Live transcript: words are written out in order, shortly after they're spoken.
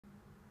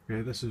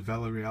Okay, this is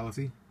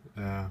Veloreality,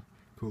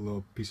 cool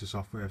little piece of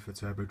software for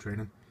turbo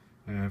training.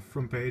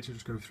 Front page, I'll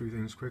just go through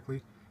things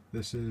quickly.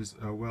 This is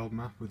a world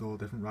map with all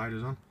different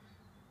riders on.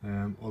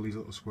 All these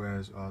little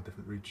squares are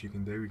different routes you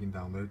can do. You can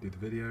download, do the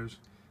videos.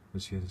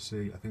 As you can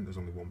see, I think there's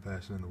only one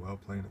person in the world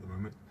playing at the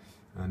moment,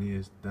 and he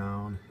is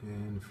down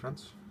in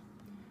France.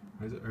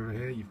 Over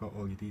here you've got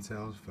all your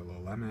details, fill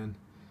all them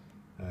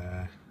in.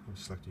 I'll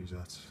select use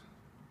that,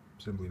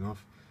 simple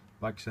enough.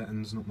 Bike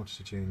settings, not much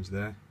to change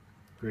there.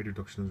 Grade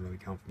reduction doesn't really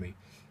count for me.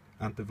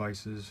 Ant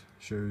devices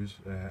shows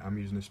I'm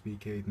using a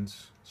speed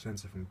cadence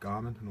sensor from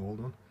Garmin, an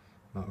old one.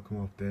 That'll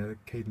come up there. The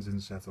cadence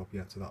isn't set up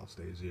yet, so that'll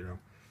stay at 0.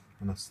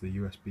 And that's the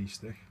USB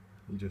stick.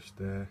 You just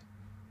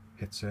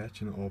hit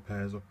search and it all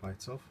pairs up by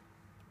itself.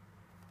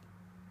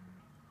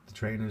 The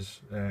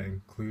trainers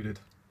included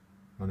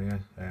on here,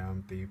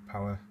 the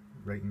power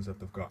ratings that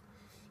they've got.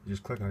 You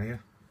just click on here.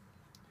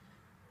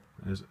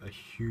 There's a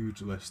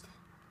huge list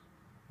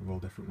of all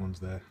different ones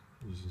there.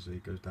 As you can see,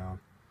 it goes down.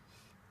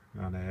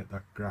 And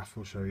that graph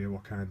will show you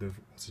what kind of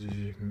wattages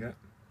you can get.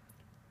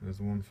 There's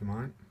the one for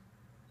mine.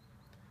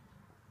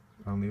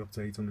 Only up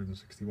to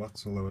 860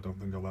 watts, although I don't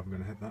think I'm ever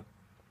going to hit that.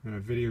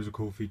 Video is a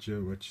cool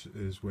feature, which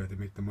is where they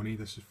make the money.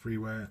 This is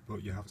freeware,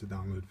 but you have to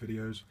download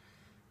videos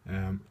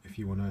if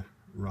you want to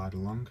ride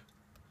along.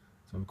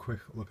 So have a quick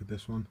look at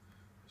this one.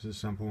 This is a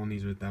sample one.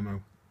 These are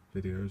demo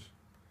videos.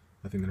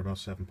 I think they're about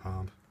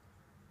 £7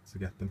 to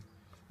get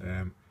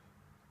them.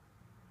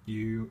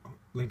 You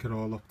link it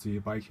all up to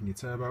your bike and your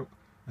turbo,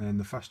 and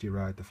the faster you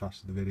ride, the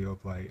faster the video will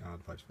play,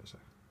 and vice versa.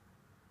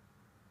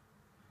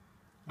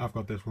 I've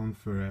got this one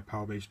for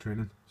power-based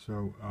training,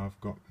 so I've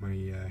got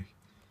my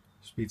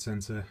speed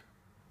sensor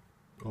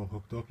all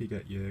hooked up. You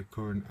get your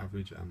current,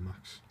 average and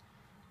max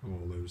of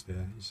all those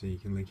there. You see you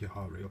can link your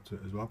heart rate up to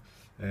it as well.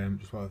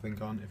 Just what I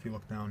think on, if you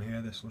look down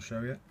here, this will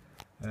show you.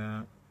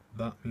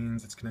 That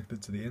means it's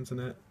connected to the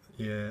internet.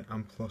 Your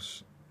AMP+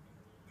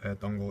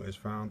 dongle is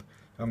found.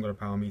 I haven't got a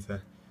power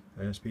meter,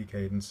 speed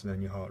cadence, and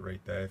then your heart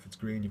rate there. If it's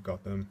green, you've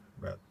got them.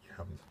 Red, you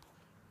haven't.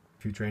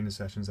 A few training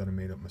sessions that I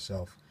made up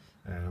myself.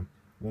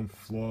 One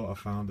flaw I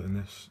found in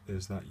this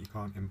is that you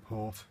can't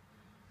import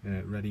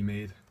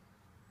ready-made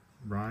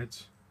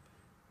rides,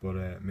 but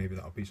maybe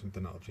that'll be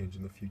something that'll change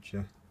in the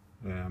future.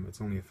 It's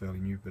only a fairly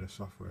new bit of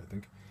software, I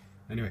think.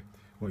 Anyway,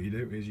 what you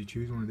do is you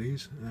choose one of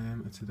these.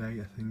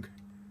 Today I think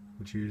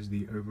we'll choose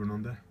the over and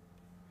under.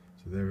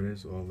 So there it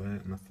is, all there,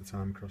 and that's the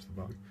time across the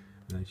bottom.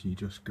 And then you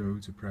just go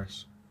to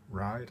press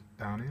ride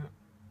down here,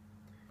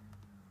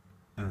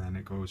 and then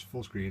it goes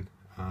full screen,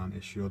 and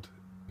it should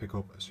pick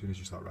up as soon as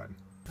you start riding.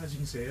 As you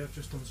can see, I've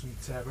just done some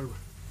turbo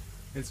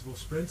interval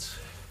sprints.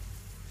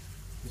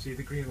 You see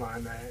the green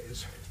line there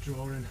is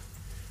drawing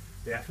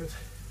the effort.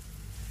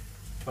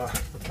 But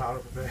the power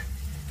up a bit.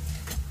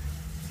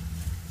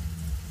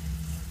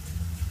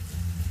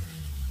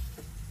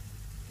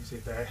 You see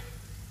it there,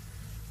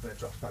 and it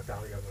drops back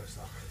down again when I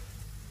stop.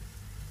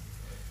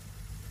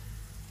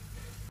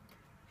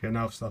 Okay,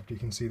 now I've stopped, you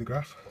can see the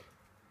graph.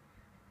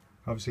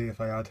 Obviously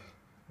if I had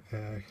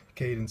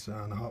cadence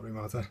and a heart rate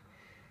monitor,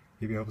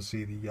 you'd be able to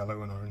see the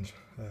yellow and orange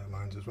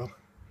lines as well.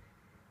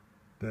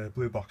 The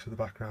blue box at the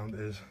background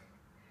is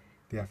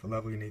the effort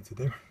level you need to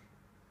do.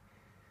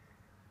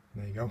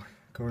 There you go,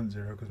 current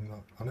 0 because I'm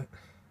not on it.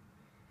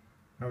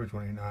 Average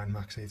 189,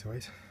 max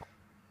 808.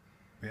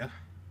 But yeah,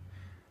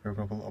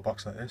 open up a little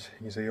box like this,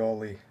 you can see all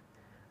the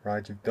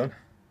rides you've done.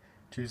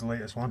 Choose the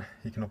latest one,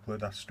 you can upload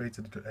that straight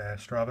to the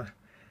Strava,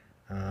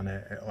 and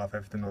it'll have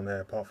everything on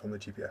there apart from the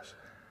GPS.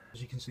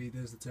 As you can see,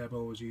 there's the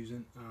turbo I was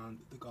using and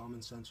the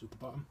Garmin sensor at the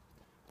bottom.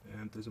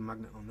 There's a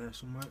magnet on there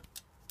somewhere.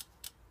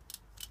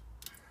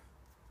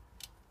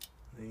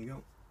 There you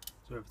go.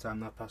 So every time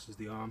that passes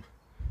the arm,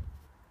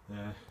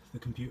 the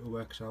computer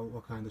works out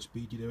what kind of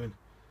speed you're doing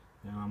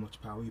and how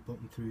much power you're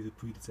putting through the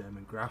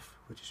predetermined graph,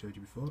 which I showed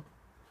you before.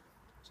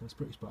 So it's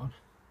pretty spot on.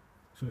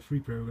 For a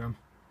free program,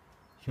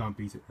 you can't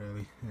beat it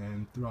really.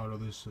 There are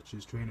others such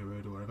as Trainer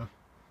Road or whatever.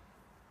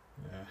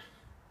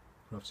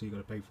 But obviously you've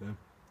got to pay for them.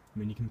 I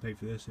mean, you can pay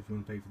for this if you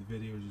want to pay for the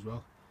videos as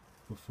well,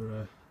 but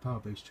for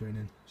power-based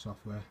training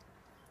software,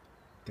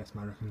 that's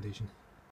my recommendation.